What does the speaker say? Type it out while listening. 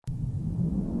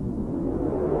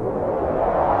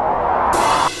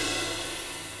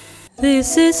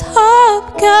This is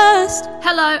Harpcast.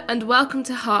 Hello and welcome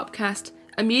to Harpcast,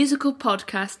 a musical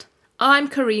podcast. I'm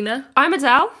Karina. I'm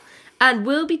Adele. And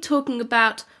we'll be talking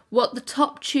about what the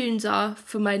top tunes are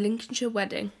for my Lincolnshire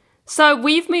wedding. So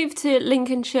we've moved to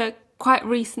Lincolnshire quite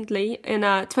recently in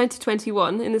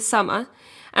 2021 in the summer.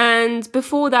 And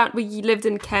before that we lived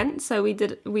in Kent, so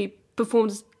we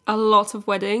performed a lot of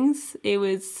weddings. It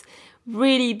was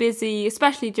really busy,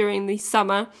 especially during the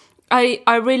summer.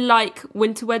 I really like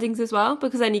winter weddings as well,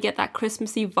 because then you get that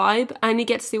Christmassy vibe and you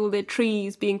get to see all the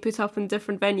trees being put up in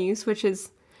different venues, which is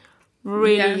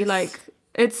really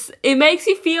it makes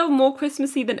you feel more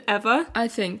Christmassy than ever. I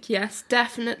think, yes,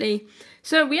 definitely.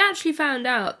 So we actually found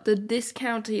out that this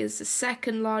county is the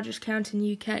second largest county in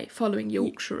the UK, following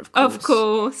Yorkshire, of course. Of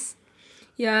course.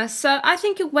 Yeah, so I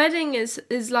think a wedding is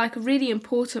like a really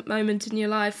important moment in your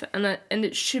life, and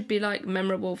it should be like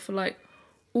memorable for like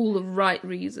all the right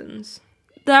reasons.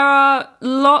 There are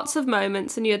lots of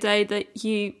moments in your day that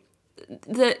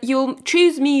you'll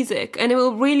choose music and it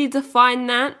will really define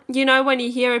that. You know, when you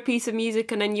hear a piece of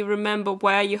music and then you remember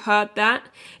where you heard that,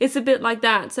 it's a bit like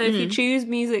that. So if you choose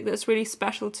music that's really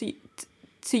special to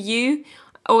you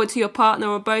or to your partner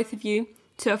or both of you,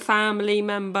 to a family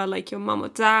member like your mum or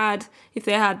dad, if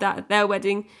they had that at their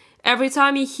wedding, every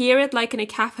time you hear it, like in a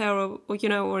cafe or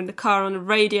in the car on the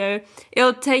radio,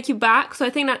 it'll take you back. So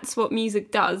I think that's what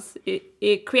music does.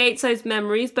 It creates those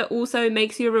memories, but also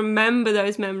makes you remember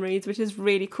those memories, which is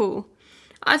really cool.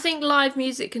 I think live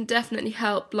music can definitely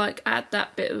help, like, add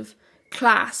that bit of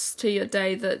class to your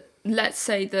day that, let's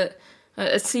say, that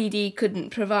a CD couldn't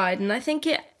provide. And I think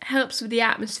it helps with the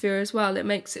atmosphere as well. It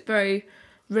makes it very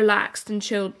relaxed and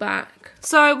chilled back.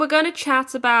 So we're going to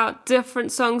chat about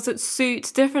different songs that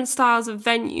suit different styles of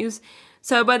venues.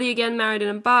 So whether you're getting married in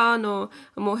a barn or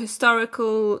a more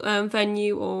historical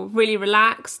venue, or really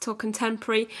relaxed or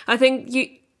contemporary, I think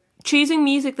choosing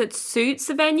music that suits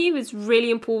the venue is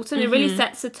really important. It really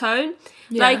sets the tone.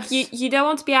 Yes. Like you don't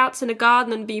want to be out in a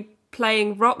garden and be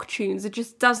playing rock tunes. It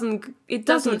just doesn't go.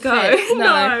 Fit,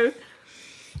 no.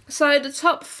 So the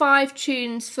top 5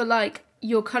 tunes for like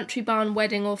your country barn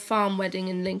wedding or farm wedding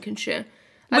in Lincolnshire.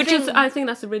 I think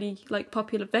that's a really like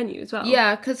popular venue as well.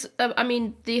 Yeah, because I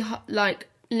mean the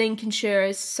Lincolnshire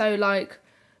is so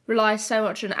relies so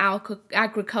much on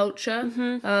agriculture.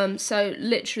 So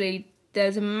literally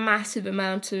there's a massive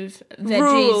amount of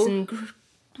veggies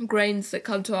and grains that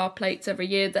come to our plates every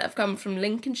year that have come from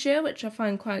Lincolnshire, which I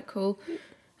find quite cool.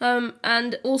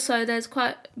 And also there's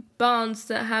quite barns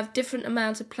that have different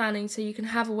amounts of planning, so you can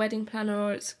have a wedding planner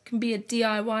or it can be a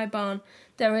DIY barn.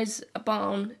 There is a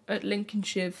barn at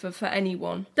Lincolnshire for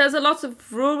anyone. There's a lot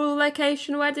of rural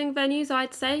location wedding venues,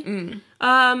 I'd say.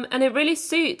 And it really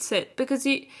suits it, because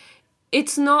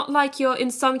it's not like you're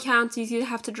in some counties you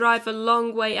have to drive a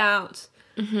long way out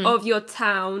of your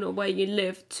town or where you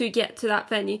live to get to that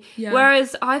venue. Yeah.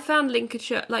 Whereas I found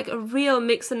Lincolnshire like a real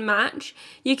mix and match.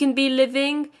 You can be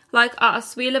living like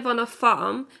us. We live on a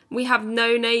farm. We have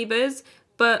no neighbours,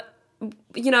 but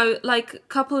like a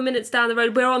couple of minutes down the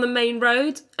road, we're on the main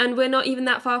road and we're not even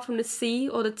that far from the sea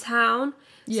or the town.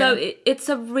 Yeah. So it's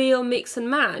a real mix and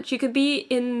match. You could be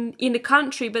in the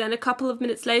country, but then a couple of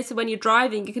minutes later when you're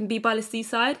driving, you can be by the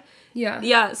seaside.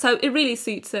 Yeah, so it really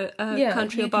suits a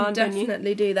country or barn venue. Yeah,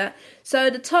 definitely do that. So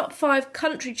the top 5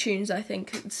 country tunes, I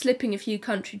think, slipping a few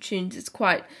country tunes is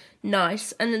quite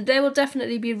nice, and they will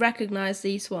definitely be recognised,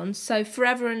 these ones. So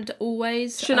Forever and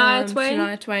Always,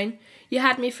 Shania Twain. You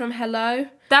Had Me From Hello.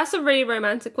 That's a really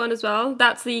romantic one as well.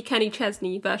 That's the Kenny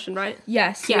Chesney version, right?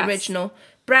 Yes, the original.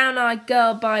 Brown Eyed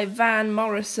Girl by Van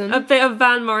Morrison. A bit of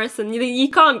Van Morrison. You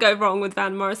can't go wrong with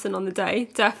Van Morrison on the day,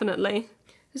 definitely.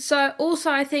 So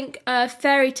also I think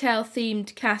fairy tale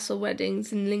themed castle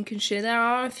weddings in Lincolnshire. There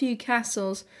are a few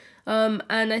castles, and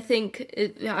I think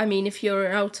if you're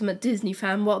an ultimate Disney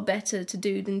fan, what better to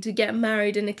do than to get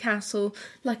married in a castle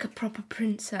like a proper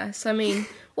princess? I mean,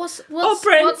 what's or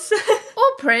prince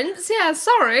or prince? Yeah,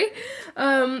 sorry,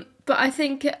 but I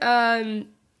think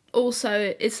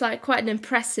also it's like quite an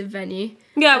impressive venue.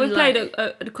 Yeah, we've played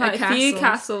quite a few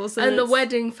castles. And the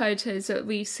wedding photos that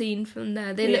we've seen from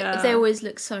there, they always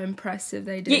look so impressive,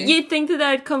 they do. You'd think that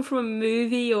they'd come from a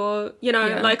movie or,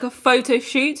 like a photo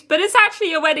shoot, but it's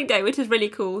actually a wedding day, which is really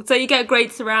cool. So you get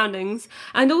great surroundings.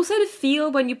 And also the feel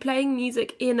when you're playing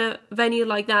music in a venue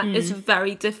like that is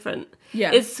very different.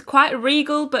 Yeah. It's quite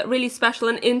regal, but really special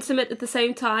and intimate at the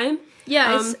same time.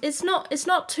 Yeah, it's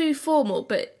not too formal,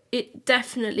 but it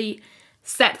definitely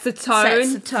sets a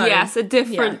tone. Yes, a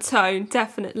different tone,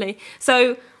 definitely.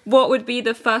 So what would be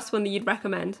the first one that you'd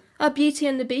recommend? Beauty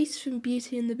and the Beast from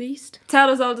Beauty and the Beast. Tale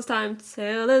as old as time.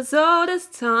 Tale as old as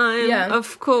time. Yeah.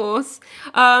 Of course.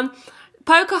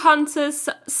 Pocahontas,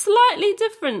 slightly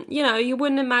different. You know, you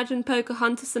wouldn't imagine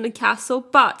Pocahontas in a castle,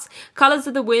 but Colours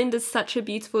of the Wind is such a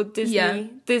beautiful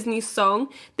Disney song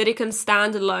that it can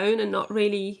stand alone and not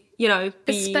really, you know,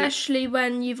 be... Especially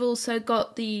when you've also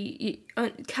got the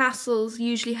castles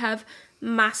usually have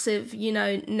massive, you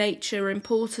know, nature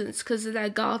importance because of their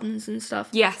gardens and stuff.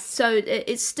 Yes. So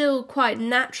it's still quite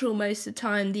natural most of the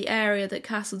time, the area that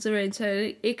castles are in,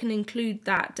 so it can include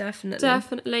that, definitely.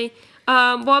 Definitely.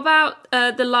 What about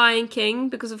The Lion King?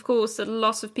 Because, of course, a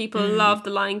lot of people love The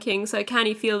Lion King, so Can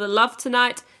You Feel the Love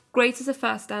Tonight? Great as a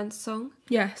first dance song.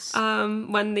 Yes.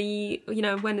 When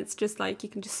when it's just like you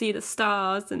can just see the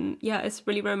stars, and yeah, it's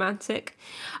really romantic.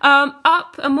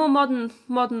 Up, a more modern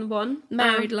one.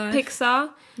 Married Life.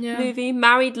 Pixar movie.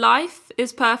 Married Life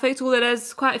is perfect. Although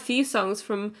there's quite a few songs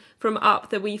from Up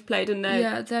that we've played, and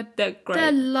they're great.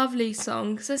 They're lovely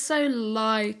songs. They're so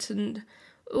light and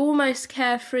almost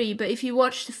carefree. But if you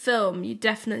watch the film, you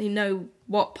definitely know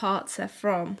what parts they're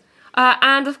from.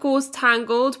 And of course,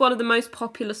 Tangled, one of the most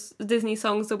popular Disney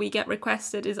songs that we get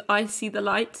requested is I See the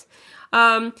Light.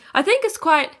 I think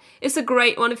it's a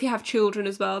great one if you have children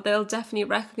as well. They'll definitely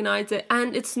recognise it.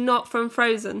 And it's not from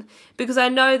Frozen, because I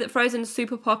know that Frozen is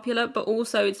super popular, but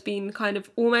also it's been kind of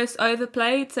almost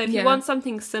overplayed. So if you want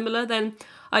something similar, then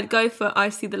I'd go for I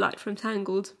See the Light from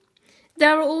Tangled.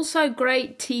 There are also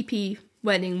great teepee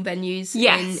wedding venues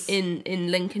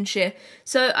in Lincolnshire.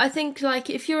 So I think, like,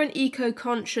 if you're an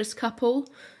eco-conscious couple,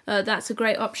 that's a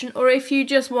great option. Or if you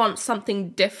just want something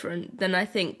different, then I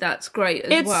think that's great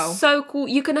as well. It's so cool.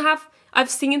 You can have... I've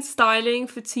seen styling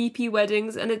for teepee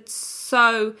weddings, and it's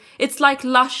like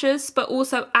luscious but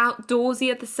also outdoorsy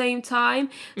at the same time.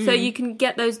 So you can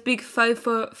get those big faux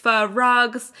fur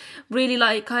rugs, really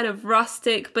like kind of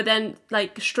rustic, but then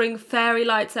like string fairy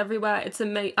lights everywhere. It's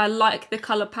amazing. I like the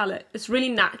colour palette. It's really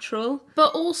natural.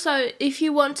 But also, if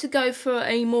you want to go for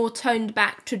a more toned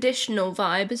back traditional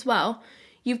vibe as well,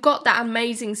 you've got that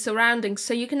amazing surroundings,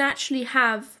 so you can actually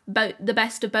have the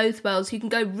best of both worlds. You can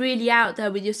go really out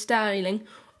there with your styling,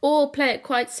 or play it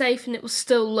quite safe and it will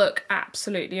still look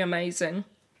absolutely amazing.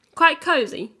 Quite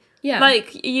cosy. Yeah.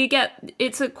 Like, you get...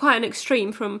 It's quite an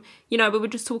extreme from... You know, we were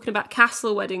just talking about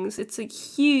castle weddings. It's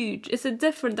a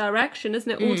different direction,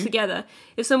 isn't it, altogether?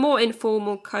 It's a more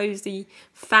informal, cosy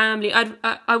family.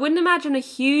 I wouldn't imagine a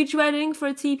huge wedding for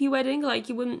a teepee wedding. Like,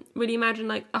 you wouldn't really imagine,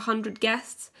 like, 100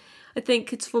 guests. I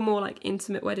think it's for more like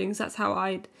intimate weddings. That's how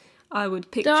I would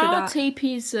picture that. There are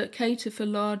teepees that cater for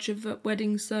larger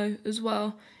weddings though as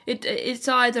well. It's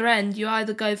either end. You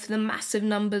either go for the massive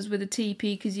numbers with a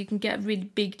teepee because you can get a really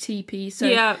big teepee,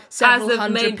 so several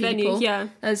hundred people,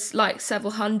 as like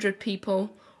several hundred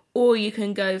people, or you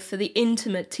can go for the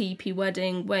intimate teepee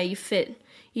wedding where you fit,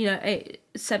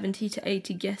 70 to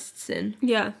 80 guests in.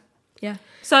 Yeah. Yeah.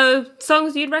 So,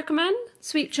 songs you'd recommend?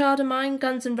 Sweet Child of Mine,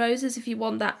 Guns N' Roses, if you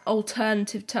want that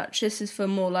alternative touch. This is for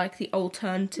more like the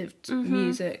alternative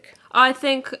music. I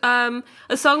think a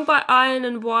song by Iron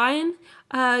and Wine,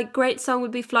 a great song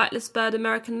would be Flightless Bird,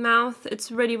 American Mouth.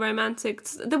 It's really romantic.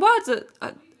 The words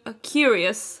are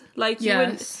curious. Like,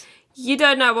 you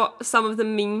don't know what some of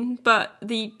them mean, but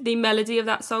the melody of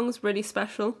that song is really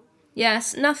special.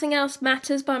 Yes, Nothing Else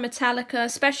Matters by Metallica,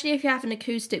 especially if you have an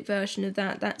acoustic version of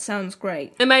that. That sounds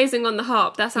great. Amazing on the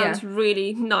harp. That sounds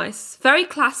really nice. Very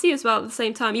classy as well at the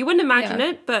same time. You wouldn't imagine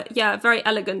it, but yeah, very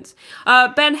elegant.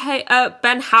 Ben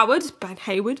Howard,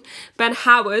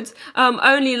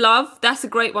 Only Love. That's a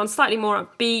great one. Slightly more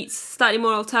upbeat, slightly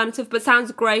more alternative, but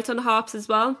sounds great on harps as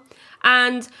well.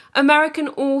 And American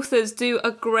Authors do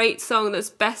a great song that's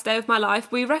Best Day of My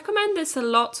Life. We recommend this a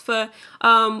lot for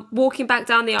walking back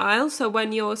down the aisle. So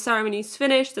when your ceremony's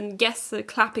finished and guests are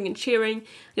clapping and cheering,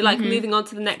 you're like moving on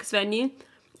to the next venue.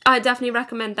 I definitely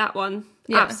recommend that one.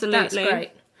 Yeah, absolutely. That's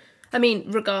great. I mean,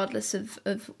 regardless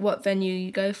of what venue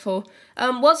you go for.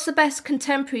 What's the best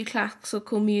contemporary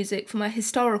classical music for my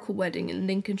historical wedding in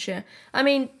Lincolnshire? I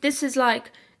mean, this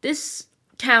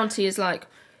county is like,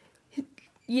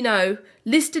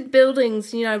 listed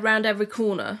buildings, around every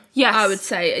corner. Yes. I would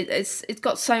say it's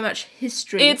got so much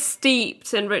history. It's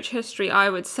steeped in rich history, I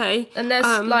would say. And there's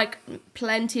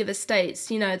plenty of estates,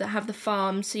 that have the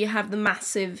farms. So you have the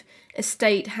massive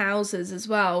estate houses as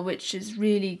well, which is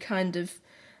really kind of,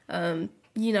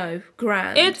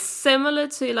 grand. It's similar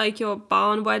to like your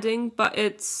barn wedding, but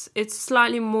it's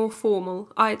slightly more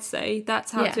formal, I'd say.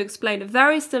 That's how to explain it.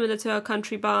 Very similar to a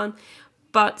country barn,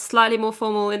 but slightly more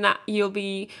formal in that you'll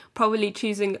be probably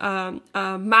choosing a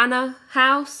manor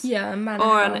house. Yeah, a manor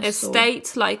or house an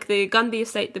estate, like the Gunby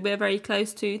estate that we're very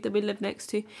close to, that we live next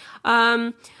to.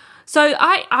 So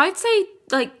I'd say,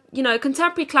 like, you know,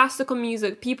 contemporary classical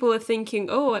music, people are thinking,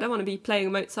 oh, I don't want to be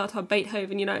playing Mozart or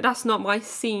Beethoven, you know, that's not my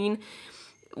scene.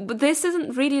 But this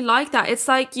isn't really like that. It's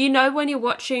like, you know, when you're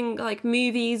watching like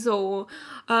movies or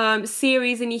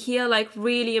series and you hear like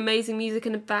really amazing music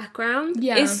in the background.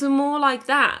 Yeah. It's more like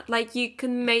that. Like you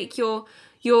can make your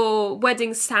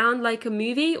wedding sound like a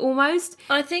movie almost.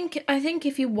 I think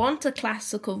if you want a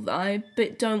classical vibe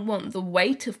but don't want the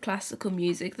weight of classical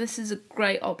music, this is a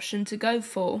great option to go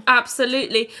for.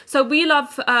 Absolutely. So we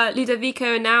love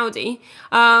Ludovico Einaudi.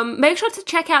 Make sure to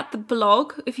check out the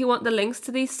blog if you want the links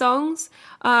to these songs.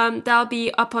 They'll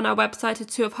be up on our website at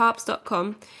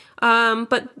twoofharps.com.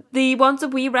 But the ones that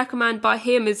we recommend by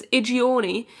him is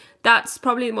Igioni. That's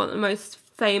probably one of the most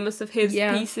famous of his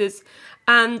pieces.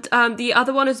 And the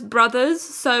other one is Brothers,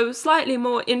 so slightly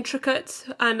more intricate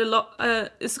and a lot.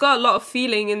 It's got a lot of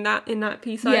feeling in that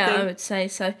piece. I think. I would say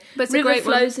so. But it's a River great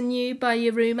one. Flows in You by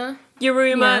Yuruma.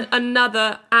 Yuruma,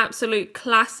 another absolute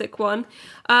classic one.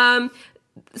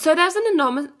 So there's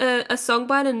a song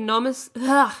by an anonymous.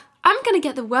 I'm going to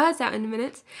get the words out in a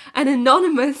minute. An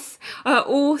anonymous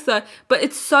author, but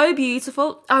it's so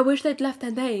beautiful. I wish they'd left their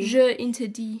name. Je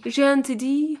interdis. Je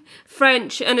interdis.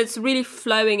 French, and it's really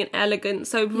flowing and elegant,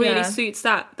 so it really suits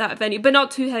that venue, but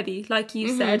not too heavy, like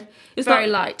you said. It's very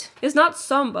not, light. It's not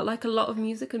somber, like a lot of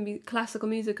music and classical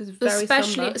music is very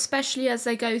somber. Especially as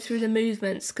they go through the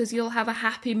movements, because you'll have a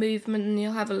happy movement and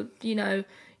you'll have a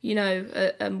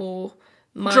more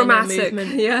minor dramatic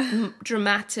movement,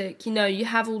 dramatic, you know, you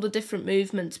have all the different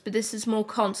movements, but this is more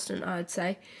constant, I'd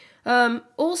say.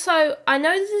 Also, I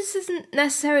know that this isn't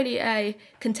necessarily a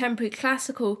contemporary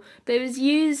classical, but it was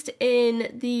used in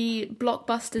the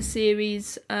blockbuster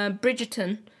series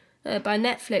Bridgerton by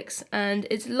Netflix, and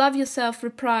it's Love Yourself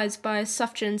reprised by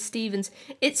Sufjan Stevens.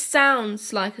 It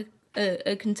sounds like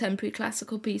a contemporary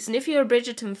classical piece, and if you're a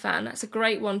Bridgerton fan, that's a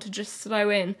great one to just throw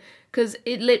in, because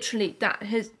it literally, that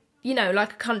has, you know,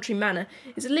 like a country manor.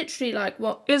 It's literally like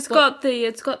what it's got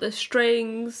the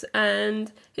strings,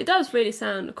 and it does really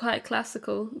sound quite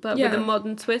classical, but with a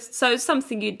modern twist. So it's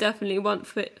something you definitely want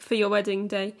for your wedding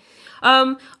day.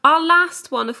 Our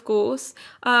last one, of course,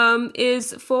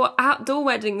 is for outdoor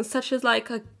weddings, such as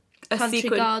like a country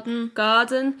garden,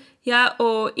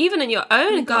 or even in your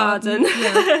own garden.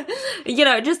 Yeah. You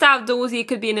know, just outdoors. You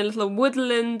could be in a little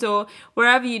woodland or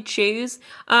wherever you choose.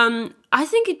 I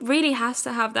think it really has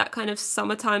to have that kind of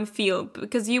summertime feel,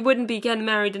 because you wouldn't be getting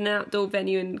married in an outdoor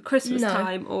venue in Christmas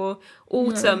time or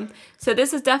autumn. No. So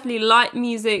this is definitely light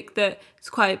music that is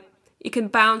quite, you can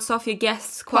bounce off your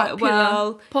guests quite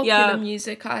popular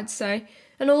music, I'd say.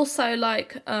 And also,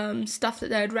 like, stuff that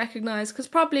they'd recognise, because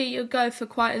probably you'll go for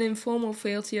quite an informal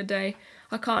feel to your day.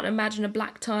 I can't imagine a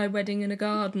black tie wedding in a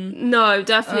garden. No,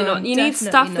 definitely not. You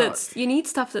need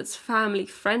stuff that's family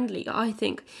friendly, I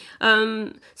think.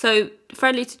 So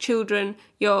friendly to children,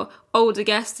 your older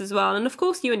guests as well, and of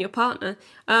course you and your partner.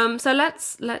 So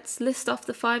let's list off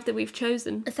the 5 that we've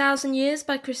chosen. 1,000 Years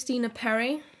by Christina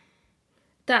Perri.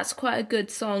 That's quite a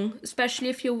good song, especially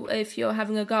if you're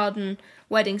having a garden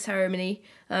wedding ceremony.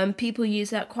 People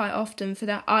use that quite often for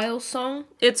that aisle song.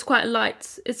 It's quite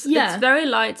light. It's very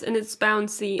light and it's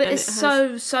bouncy. But it's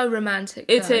so romantic.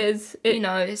 It is. You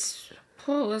know, it's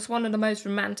one of the most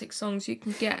romantic songs you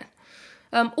can get.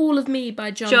 All of Me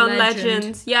by John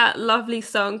Legend. Yeah, lovely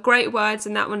song. Great words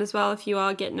in that one as well, if you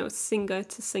are getting a singer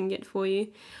to sing it for you.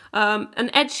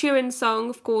 An Ed Sheeran song,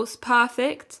 of course,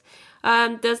 Perfect.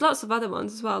 There's lots of other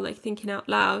ones as well, like Thinking Out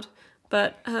Loud.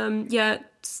 But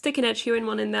stick an Ed Sheeran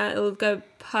one in there, it'll go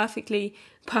perfectly.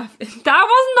 Perfect. That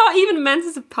was not even meant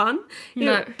as a pun.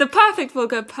 No. The perfect will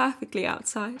go perfectly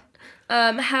outside.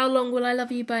 How Long Will I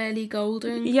Love You by Ellie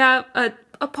Goulding. Yeah,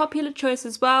 a popular choice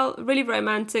as well. Really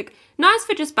romantic. Nice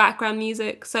for just background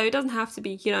music, so it doesn't have to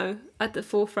be, you know, at the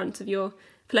forefront of your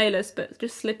playlist, but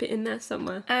just slip it in there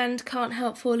somewhere. And Can't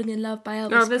Help Falling in Love by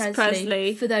Elvis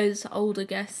Presley for those older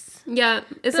guests. Yeah,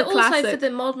 it's a classic. But also for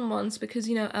the modern ones, because,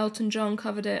 you know, Elton John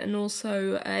covered it, and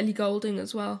also Ellie Goulding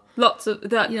as well. Lots of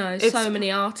that. You know, so many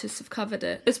artists have covered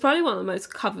it. It's probably one of the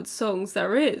most covered songs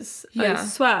there is. I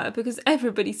swear, because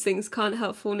everybody sings Can't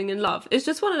Help Falling in Love. It's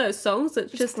just one of those songs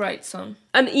that's just a great song.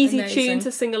 An easy tune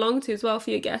to sing along to as well for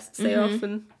your guests. They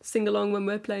often sing along when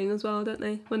we're playing as well, don't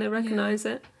they? When they recognise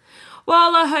it.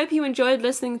 Well, I hope you enjoyed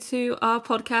listening to our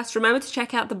podcast. Remember to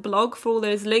check out the blog for all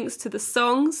those links to the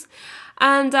songs.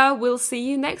 And we'll see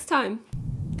you next time.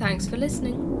 Thanks for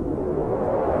listening.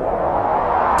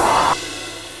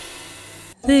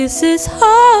 This is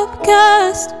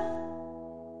Hopcast.